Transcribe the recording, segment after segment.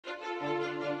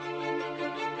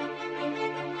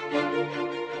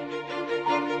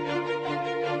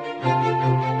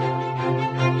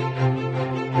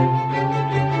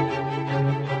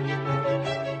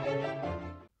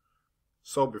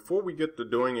So before we get to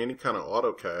doing any kind of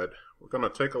AutoCAD, we're going to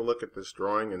take a look at this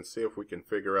drawing and see if we can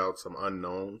figure out some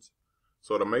unknowns,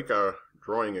 so to make our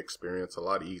drawing experience a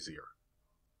lot easier.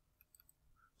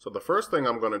 So the first thing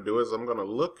I'm going to do is I'm going to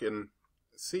look and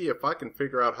see if I can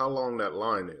figure out how long that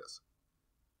line is.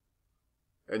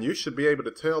 And you should be able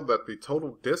to tell that the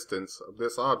total distance of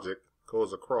this object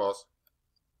goes across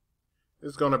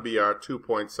is going to be our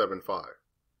 2.75.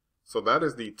 So that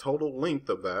is the total length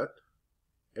of that.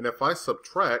 And if I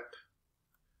subtract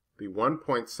the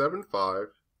 1.75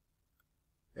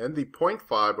 and the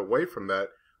 0.5 away from that,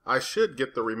 I should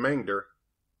get the remainder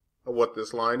of what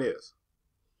this line is.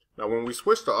 Now when we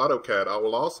switch to AutoCAD, I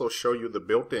will also show you the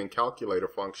built-in calculator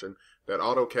function that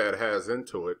AutoCAD has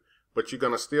into it, but you're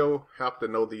going to still have to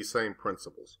know these same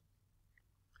principles.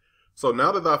 So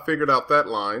now that I figured out that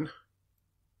line,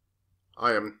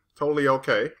 I am totally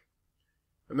okay.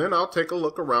 And then I'll take a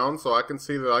look around so I can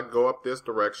see that I can go up this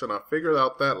direction. I figured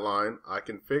out that line. I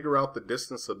can figure out the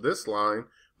distance of this line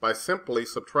by simply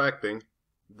subtracting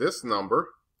this number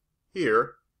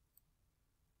here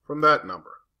from that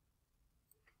number.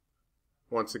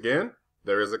 Once again,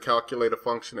 there is a calculator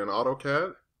function in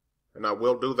AutoCAD, and I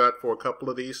will do that for a couple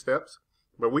of these steps,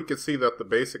 but we can see that the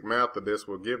basic math of this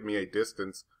will give me a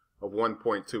distance of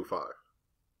 1.25.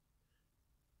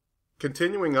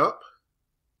 Continuing up,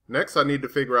 next I need to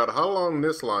figure out how long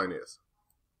this line is.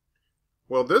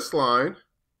 Well, this line,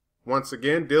 once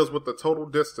again, deals with the total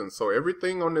distance. So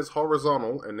everything on this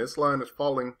horizontal, and this line is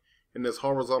falling in this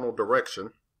horizontal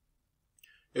direction,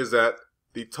 is that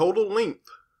the total length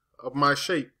of my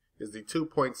shape is the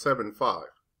 2.75.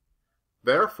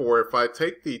 Therefore, if I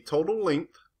take the total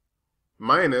length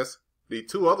minus the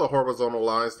two other horizontal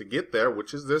lines to get there,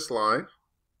 which is this line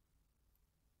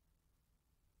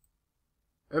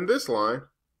and this line,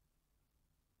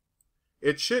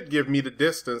 it should give me the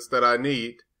distance that I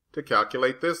need to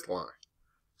calculate this line.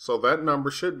 So that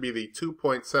number should be the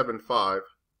 2.75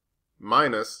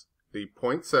 minus the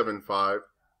 0.75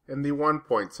 and the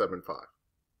 1.75.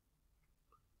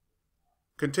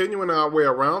 Continuing our way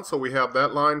around, so we have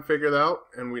that line figured out,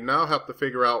 and we now have to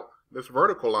figure out this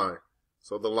vertical line.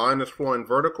 So the line is flowing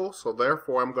vertical, so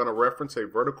therefore I'm going to reference a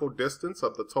vertical distance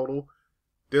of the total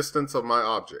distance of my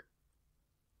object.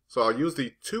 So I'll use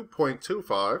the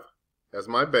 2.25 as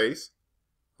my base.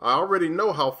 I already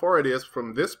know how far it is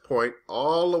from this point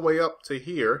all the way up to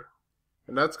here,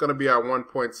 and that's going to be our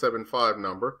 1.75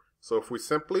 number. So if we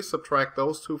simply subtract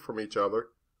those two from each other,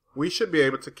 we should be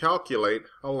able to calculate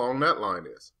how long that line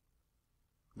is.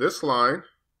 This line,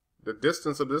 the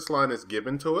distance of this line is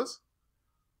given to us.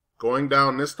 Going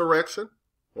down this direction,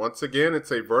 once again it's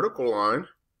a vertical line,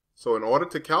 so in order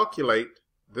to calculate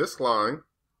this line,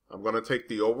 I'm going to take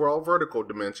the overall vertical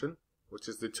dimension, which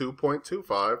is the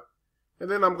 2.25,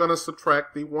 and then I'm going to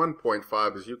subtract the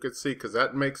 1.5, as you can see, because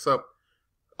that makes up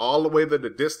all the way to the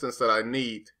distance that I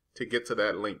need to get to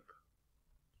that length.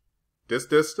 This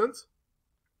distance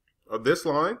of this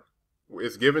line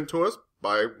is given to us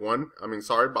by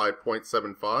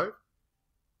 0.75,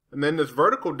 and then this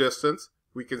vertical distance,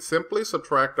 we can simply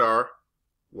subtract our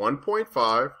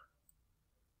 1.5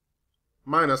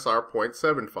 minus our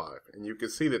 0.75, and you can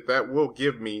see that that will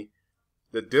give me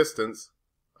the distance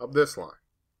of this line.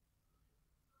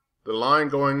 The line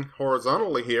going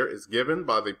horizontally here is given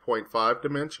by the 0.5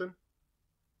 dimension,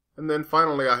 and then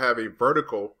finally I have a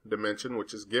vertical dimension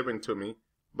which is given to me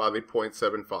by the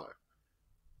 0.75.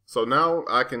 So now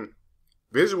I can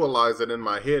visualize it in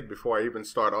my head before I even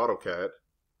start AutoCAD.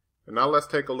 And now let's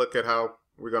take a look at how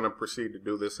we're going to proceed to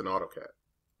do this in AutoCAD.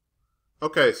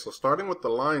 Okay, so starting with the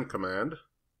line command,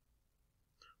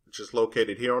 which is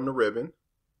located here on the ribbon,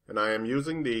 and I am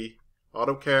using the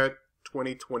AutoCAD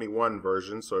 2021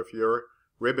 version, so if your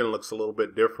ribbon looks a little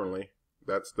bit differently,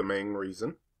 that's the main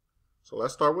reason. So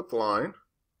let's start with the line.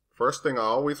 First thing I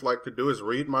always like to do is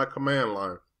read my command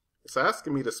line. It's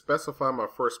asking me to specify my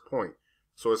first point.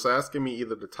 So it's asking me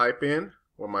either to type in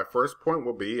what my first point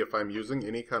will be if I'm using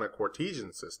any kind of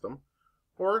Cartesian system,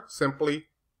 or simply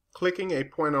clicking a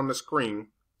point on the screen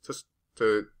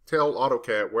to tell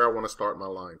AutoCAD where I want to start my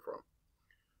line from.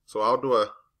 So I'll do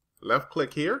a left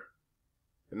click here,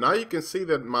 and now you can see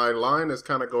that my line is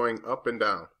kind of going up and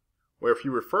down. Where if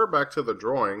you refer back to the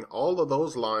drawing, all of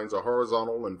those lines are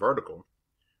horizontal and vertical.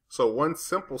 So one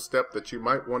simple step that you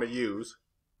might want to use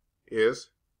is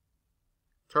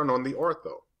turn on the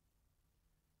ortho.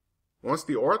 Once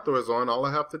the ortho is on, all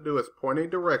I have to do is point a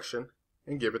direction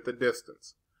and give it the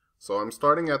distance. So I'm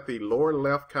starting at the lower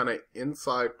left kind of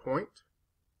inside point.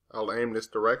 I'll aim this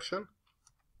direction.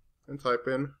 and type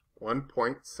in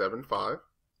 1.75.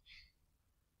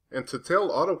 And to tell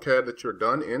AutoCAD that you're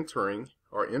done entering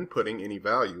or inputting any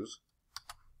values,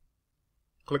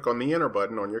 click on the Enter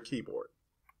button on your keyboard.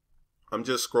 I'm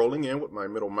just scrolling in with my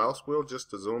middle mouse wheel just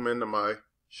to zoom into my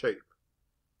shape.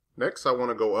 Next, I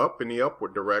want to go up in the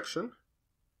upward direction,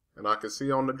 and I can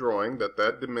see on the drawing that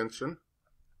that dimension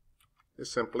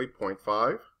is simply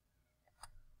 0.5.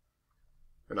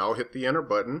 And I'll hit the Enter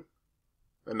button,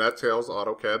 and that tells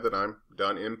AutoCAD that I'm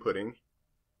done inputting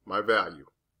my value.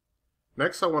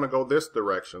 Next, I want to go this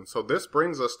direction. So this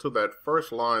brings us to that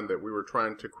first line that we were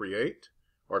trying to create,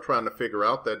 or trying to figure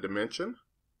out that dimension.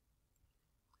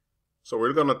 So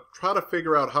we're going to try to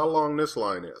figure out how long this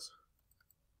line is.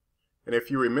 And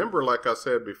if you remember, like I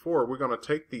said before, we're going to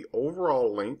take the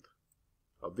overall length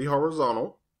of the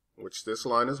horizontal, which this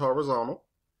line is horizontal,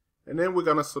 and then we're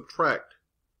going to subtract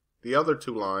the other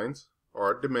two lines,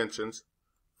 or dimensions,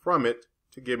 from it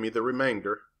to give me the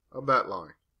remainder of that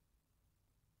line.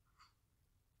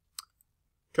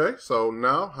 Okay, so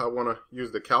now I want to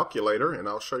use the calculator, and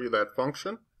I'll show you that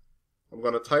function. I'm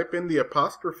going to type in the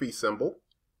apostrophe symbol,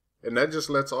 and that just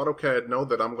lets AutoCAD know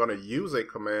that I'm going to use a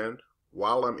command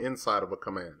while I'm inside of a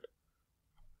command.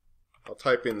 I'll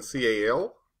type in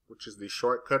CAL, which is the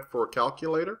shortcut for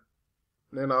calculator,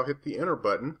 and then I'll hit the Enter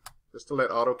button just to let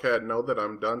AutoCAD know that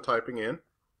I'm done typing in.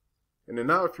 And then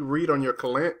now if you read on your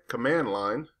command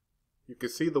line, you can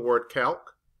see the word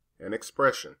calc and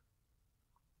expression.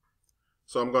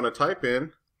 So I'm going to type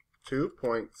in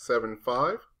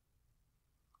 2.75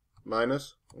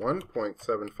 minus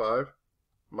 1.75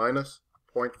 minus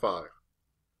 0.5.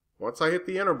 Once I hit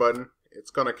the Enter button,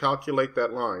 it's going to calculate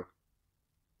that line.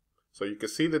 So you can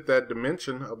see that that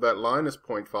dimension of that line is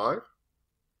 0.5.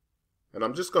 And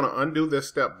I'm just going to undo this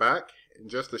step back, and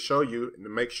just to show you and to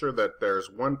make sure that there's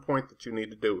one point that you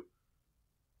need to do.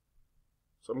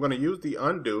 So I'm going to use the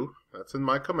undo, that's in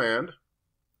my command.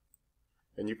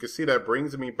 And you can see that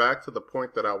brings me back to the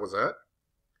point that I was at.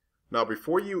 Now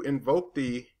before you invoke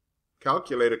the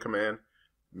calculator command,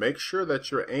 make sure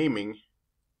that you're aiming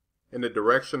in the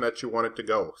direction that you want it to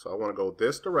go. So I want to go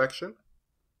this direction,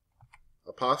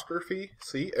 apostrophe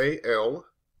CAL,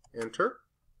 enter,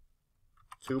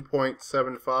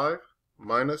 2.75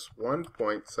 minus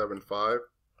 1.75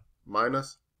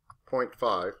 minus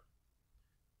 0.5,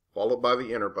 followed by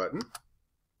the Enter button,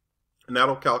 and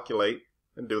that'll calculate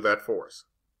and do that for us.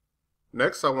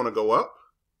 Next, I want to go up,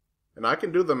 and I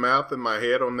can do the math in my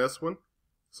head on this one,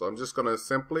 so I'm just going to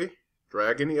simply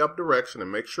drag in the up direction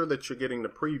and make sure that you're getting the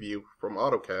preview from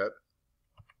AutoCAD.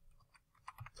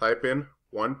 Type in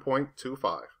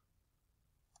 1.25,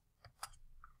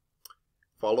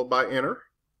 followed by Enter.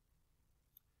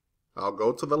 I'll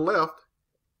go to the left,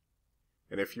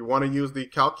 and if you want to use the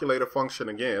calculator function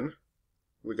again,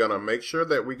 we're going to make sure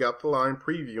that we got the line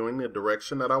previewing the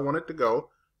direction that I want it to go.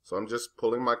 So I'm just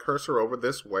pulling my cursor over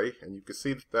this way, and you can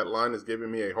see that that line is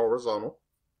giving me a horizontal.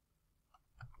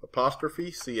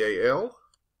 Apostrophe CAL,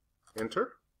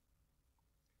 enter,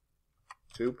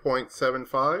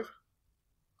 2.75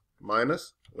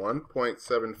 minus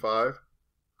 1.75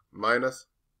 minus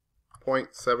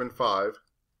 0.75,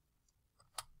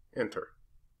 enter.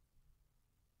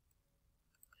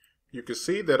 You can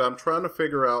see that I'm trying to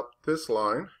figure out this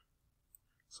line.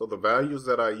 So the values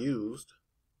that I used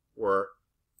were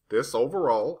this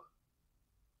overall,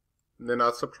 and then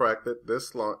I subtracted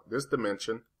this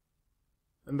dimension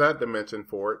and that dimension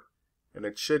for it, and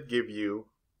it should give you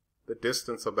the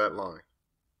distance of that line.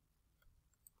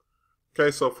 Okay,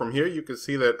 so from here you can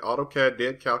see that AutoCAD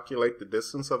did calculate the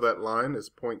distance of that line is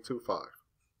 0.25.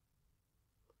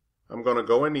 I'm going to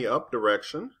go in the up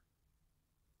direction,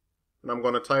 and I'm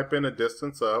going to type in a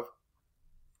distance of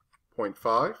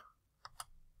 0.5.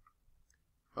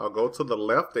 I'll go to the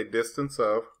left, a distance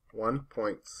of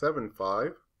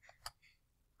 1.75.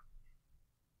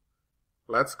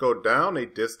 Let's go down a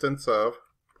distance of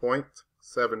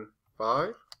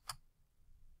 0.75.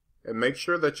 And make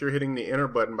sure that you're hitting the Enter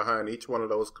button behind each one of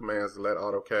those commands to let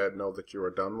AutoCAD know that you are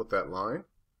done with that line.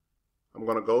 I'm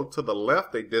going to go to the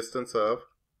left a distance of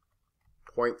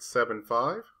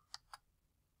 0.75.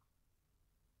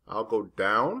 I'll go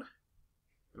down,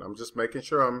 and I'm just making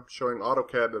sure I'm showing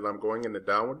AutoCAD that I'm going in the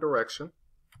downward direction,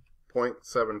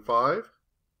 0.75.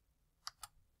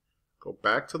 Go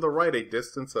back to the right a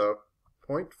distance of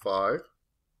 0.5.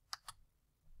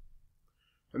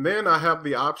 And then I have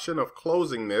the option of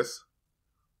closing this,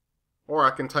 or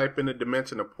I can type in a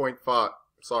dimension of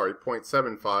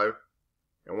 0.75.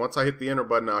 And once I hit the Enter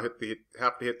button, I'll have to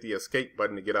hit the Escape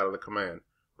button to get out of the command.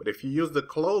 But if you use the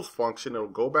close function, it'll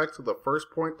go back to the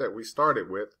first point that we started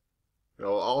with.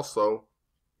 It'll also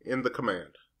end the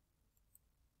command.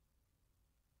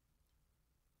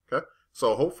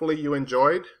 So hopefully you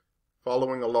enjoyed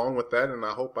following along with that, and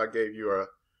I hope I gave you a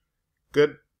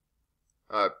good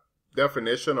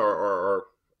definition or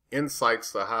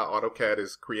insights to how AutoCAD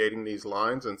is creating these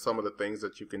lines and some of the things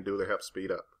that you can do to help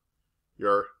speed up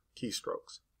your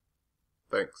keystrokes.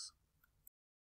 Thanks.